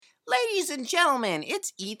Ladies and gentlemen,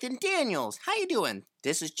 it's Ethan Daniels. How you doing?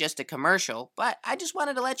 This is just a commercial, but I just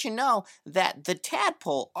wanted to let you know that the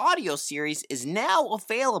Tadpole Audio Series is now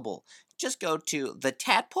available. Just go to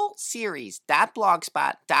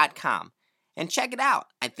thetadpoleseries.blogspot.com and check it out.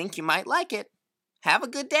 I think you might like it. Have a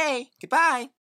good day. Goodbye.